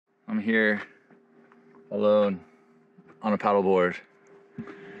I'm here alone on a paddleboard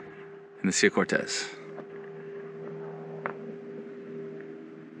in the Sea of Cortez.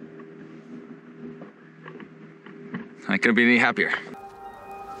 I couldn't be any happier.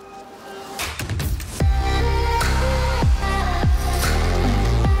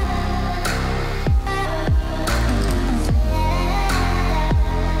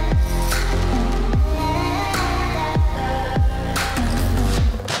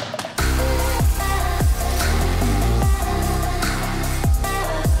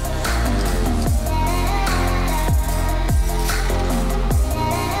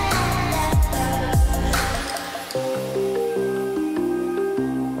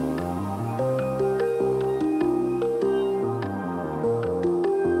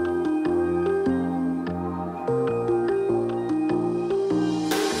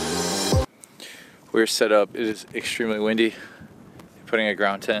 We're set up. It is extremely windy. Putting a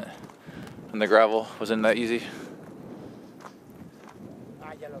ground tent on the gravel wasn't that easy.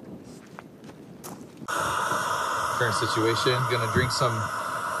 Current situation, gonna drink some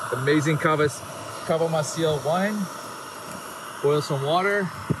amazing Cava Maciel wine, boil some water.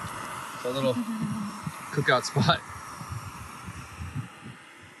 It's a little cookout spot.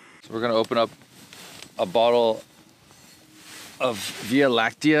 So we're gonna open up a bottle of Via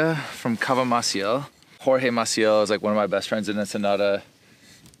Lactea from Cava Maciel. Jorge Maciel is like one of my best friends in Ensenada,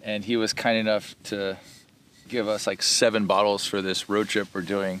 and he was kind enough to give us like 7 bottles for this road trip we're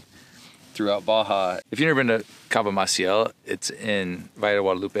doing throughout Baja. If you've never been to Cava Maciel, it's in Bahia de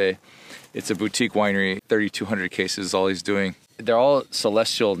Guadalupe. It's a boutique winery, 3,200 cases is all he's doing. They're all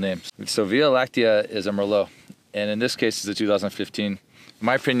celestial names. So Via Lactea is a Merlot, and in this case it's a 2015. In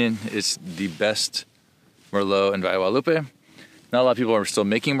my opinion, it's the best Merlot in Bahia de Guadalupe. Not a lot of people are still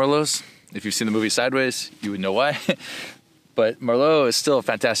making Merlots. If you've seen the movie Sideways, you would know why. But Merlot is still a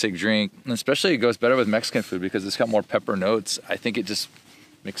fantastic drink, and especially it goes better with Mexican food because it's got more pepper notes. I think it just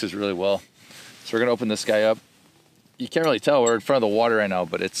mixes really well. So we're gonna open this guy up. You can't really tell, we're in front of the water right now,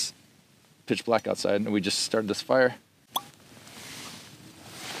 but it's pitch black outside, and we just started this fire.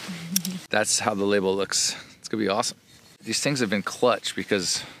 That's how the label looks. It's gonna be awesome. These things have been clutch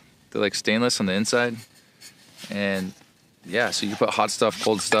because they're like stainless on the inside, and yeah, so you put hot stuff,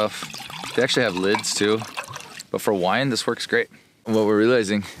 cold stuff. They actually have lids too. But for wine, this works great. And what we're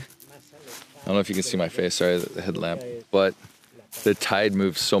realizing, I don't know if you can see my face, sorry, the headlamp, but the tide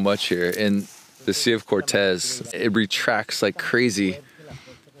moves so much here. In the Sea of Cortez, it retracts like crazy.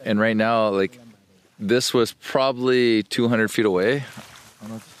 And right now, like, this was probably 200 feet away. I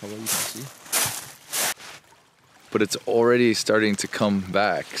don't know how well you can see. But it's already starting to come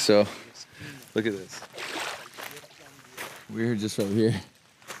back. So, look at this. We're just over here.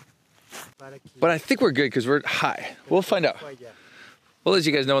 But I think we're good because we're high. We'll find out. We'll let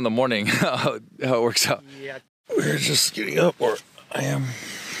you guys know in the morning how it works out. We're just getting up, or I am.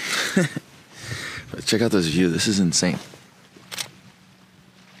 Check out this view. This is insane.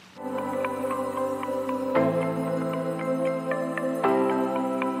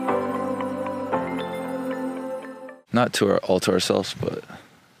 Not all to ourselves, but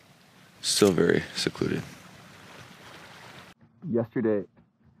still very secluded. Yesterday,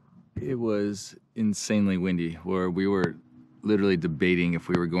 it was insanely windy, where we were literally debating if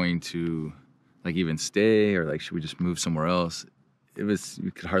we were going to like even stay or like should we just move somewhere else.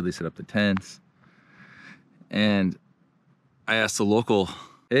 You could hardly set up the tents. And I asked the local,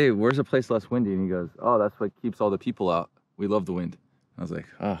 hey, where's a place less windy? And he goes, oh, that's what keeps all the people out. We love the wind. I was like,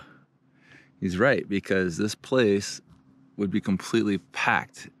 oh, he's right, because this place would be completely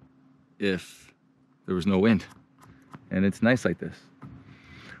packed if there was no wind. And it's nice like this.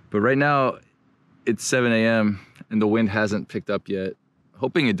 But right now, it's 7 a.m. and the wind hasn't picked up yet.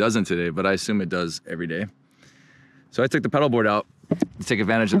 Hoping it doesn't today, but I assume it does every day. So I took the paddleboard out to take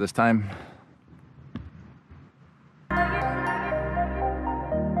advantage of this time.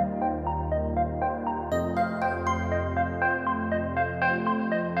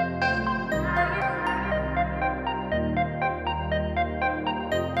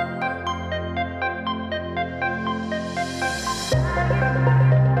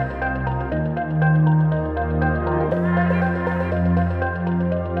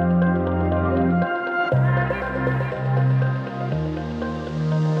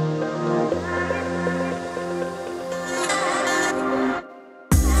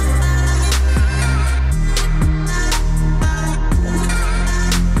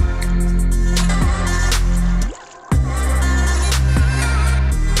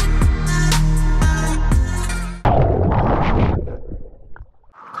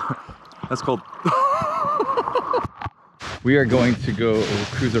 That's cold. We are going to go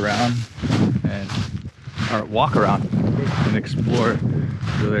cruise around or walk around and explore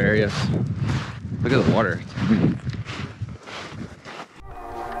the other areas. Look at the water.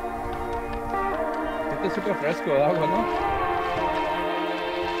 Está súper fresco el agua, ¿no?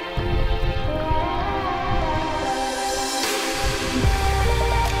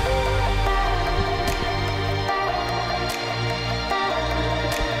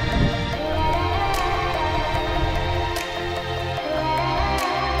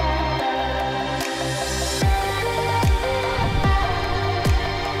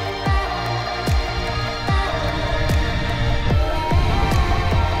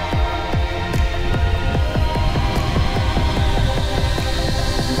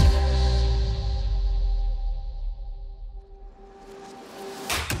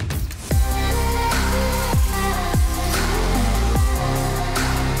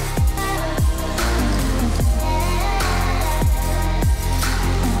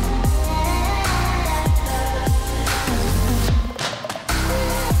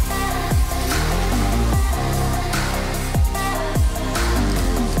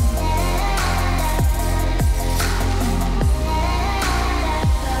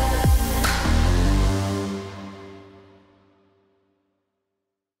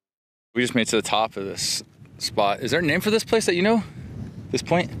 We just made it to the top of this spot. Is there a name for this place that you know? This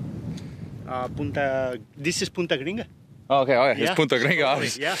point? This is Punta Gringa. Oh, okay. Oh, yeah. It's Punta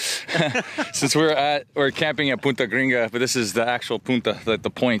Gringa. Yeah. Since we're camping at Punta Gringa, but this is the actual Punta, like the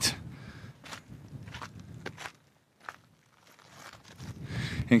point.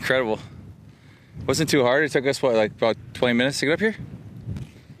 Incredible. Wasn't too hard. It took us what, like about 20 minutes to get up here?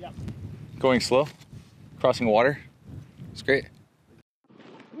 Yeah. Going slow, crossing water. It's great.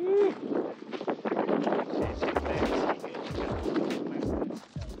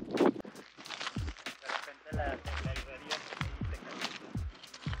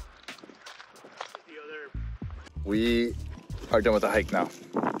 We are done with the hike now,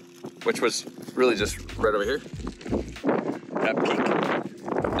 which was really just right over here. That peak,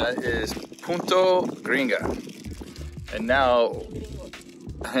 that is Punto Gringa. And now,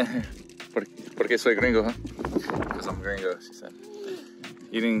 porque soy gringo, huh? Because I'm gringo, she said.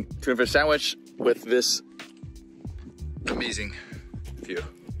 Eating tuna fish sandwich with this amazing view.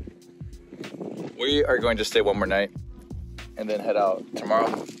 We are going to stay one more night and then head out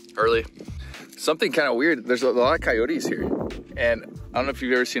tomorrow early. Something kind of weird, there's a lot of coyotes here. And I don't know if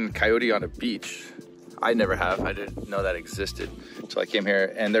you've ever seen a coyote on a beach. I never have, I didn't know that existed until I came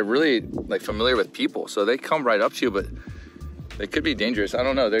here. And they're really like familiar with people. So they come right up to you, but they could be dangerous. I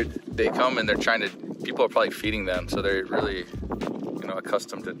don't know, they come and they're trying to, people are probably feeding them. So they're really, you know,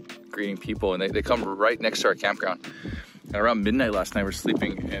 accustomed to greeting people. And they come right next to our campground. And around midnight last night, we're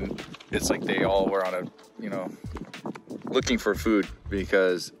sleeping and it's like they all were on a, you know, looking for food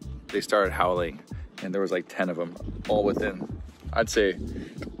because they started howling and there was like 10 of them all within, I'd say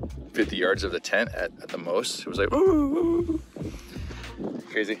 50 yards of the tent at the most. It was like, ooh,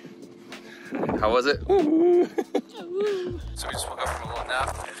 crazy. How was it? Ooh. So we just woke up from a little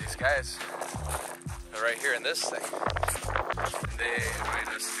nap and these guys are right here in this thing. And they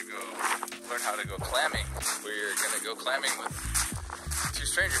invited us to go learn how to go clamming. We're gonna go clamming with 2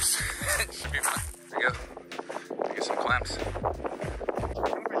 strangers. It should be fun. There you go. Get some clams.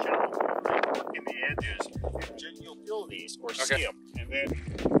 In the edges, you'll feel these or see them, and then.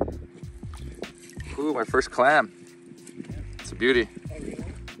 Ooh, my first clam. It's a beauty.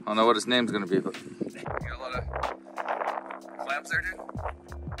 I don't know what his name's gonna be, but you got a lot of clams there, dude.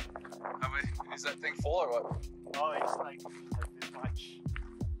 How many? Is that thing full or what? Oh, it's like this much.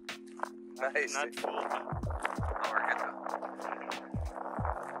 Nice. Not full. Oh, we're good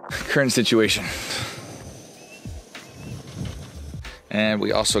though. Current situation. And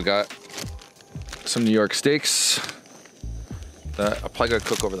we also got some New York steaks that I'm probably gonna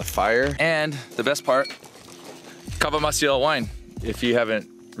cook over the fire. And the best part, Cava Maciel wine. If you haven't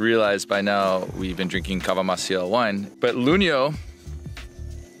realized by now, we've been drinking Cava Maciel wine. But Lunio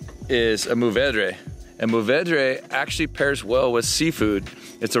is a Mourvedre. And Mourvedre actually pairs well with seafood.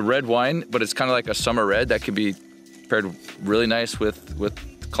 It's a red wine, but it's kind of like a summer red that can be paired really nice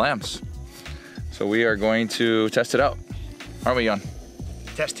with clams. So we are going to test it out. Aren't we, Jan?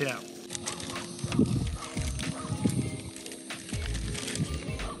 Test it out.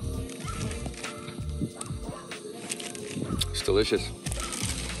 It's delicious.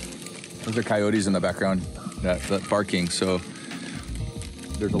 Those are coyotes in the background, that barking, so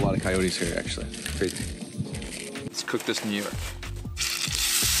there's a lot of coyotes here actually. Crazy. Let's cook this New York.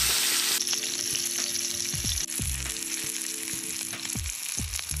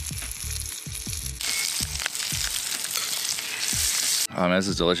 Oh man, this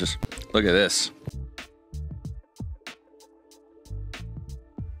is delicious. Look at this.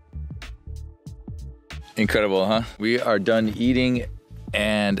 Incredible, huh? We are done eating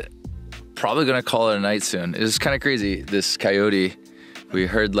and probably gonna call it a night soon. It's kind of crazy, this coyote. We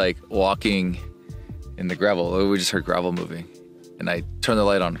heard like walking in the gravel. We just heard gravel moving. And I turned the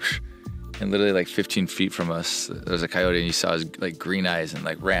light on and literally like 15 feet from us, there was a coyote and you saw his like green eyes and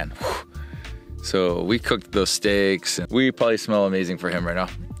like ran. So we cooked those steaks and we probably smell amazing for him right now.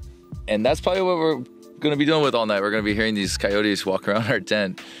 And that's probably what we're gonna be doing with all night. We're gonna be hearing these coyotes walk around our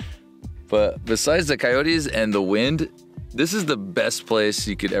tent. But besides the coyotes and the wind, this is the best place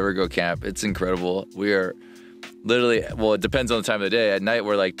you could ever go camp. It's incredible. We are literally, well, it depends on the time of the day. At night,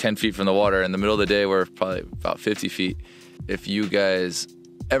 we're like 10 feet from the water. In the middle of the day, we're probably about 50 feet. If you guys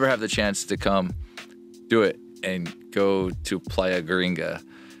ever have the chance to come, do it and go to Playa Gringa,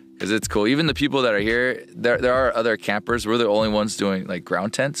 because it's cool. Even the people that are here, there are other campers. We're the only ones doing like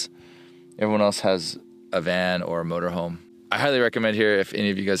ground tents. Everyone else has a van or a motorhome. I highly recommend here if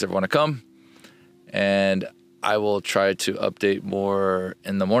any of you guys ever want to come, and I will try to update more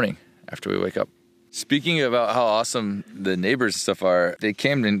in the morning after we wake up. Speaking about how awesome the neighbors and stuff are, they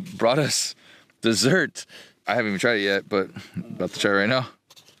came and brought us dessert. I haven't even tried it yet, but I'm about to try it right now.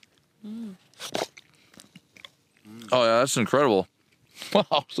 Oh yeah, that's incredible.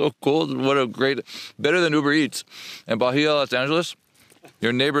 Wow, so cool. What a great, better than Uber Eats. In Bahia, Los Angeles,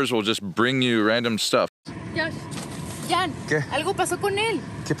 your neighbors will just bring you random stuff. Josh, Jan, ¿Qué? algo pasó con él.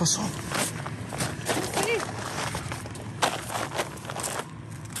 ¿Qué pasó?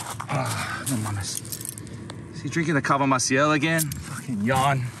 Ah, no mames. Is he drinking the Cava Maciel again? Fucking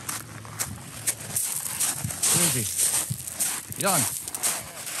yawn. Where is he? Yawn.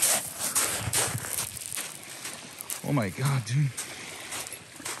 Oh my God, dude.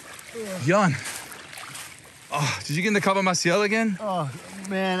 Yawn. Oh, did you get in the Cava Maciel again? Oh,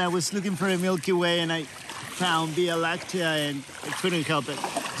 man, I was looking for a Milky Way and I found Via Lactea and I couldn't help it.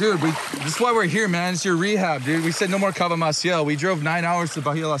 Dude, this is why we're here, man. It's your rehab, dude. We said no more Cava Maciel. We drove 9 hours to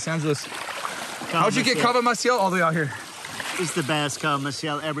Bahia, Los Angeles. How'd you get Cava Maciel all the way out here? It's the best Cava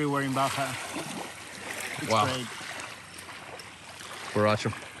Maciel everywhere in Baja. It's wow. Great.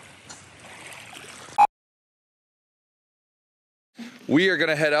 Borracho. We are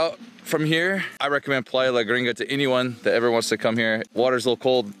gonna head out from here. I recommend Playa La Gringa to anyone that ever wants to come here. Water's a little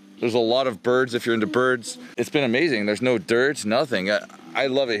cold. There's a lot of birds if you're into birds. It's been amazing. There's no dirt, nothing. I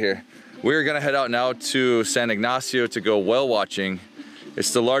love it here. We're gonna head out now to San Ignacio to go whale watching.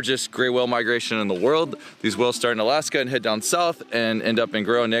 It's the largest gray whale migration in the world. These whales start in Alaska and head down south and end up in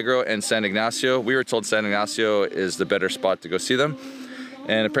Guerrero Negro and San Ignacio. We were told San Ignacio is the better spot to go see them.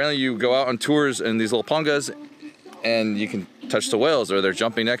 And apparently you go out on tours in these little pangas and you can touch the whales or they're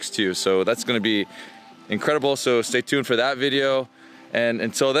jumping next to you. So that's gonna be incredible. So stay tuned for that video. And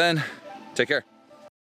until then, take care.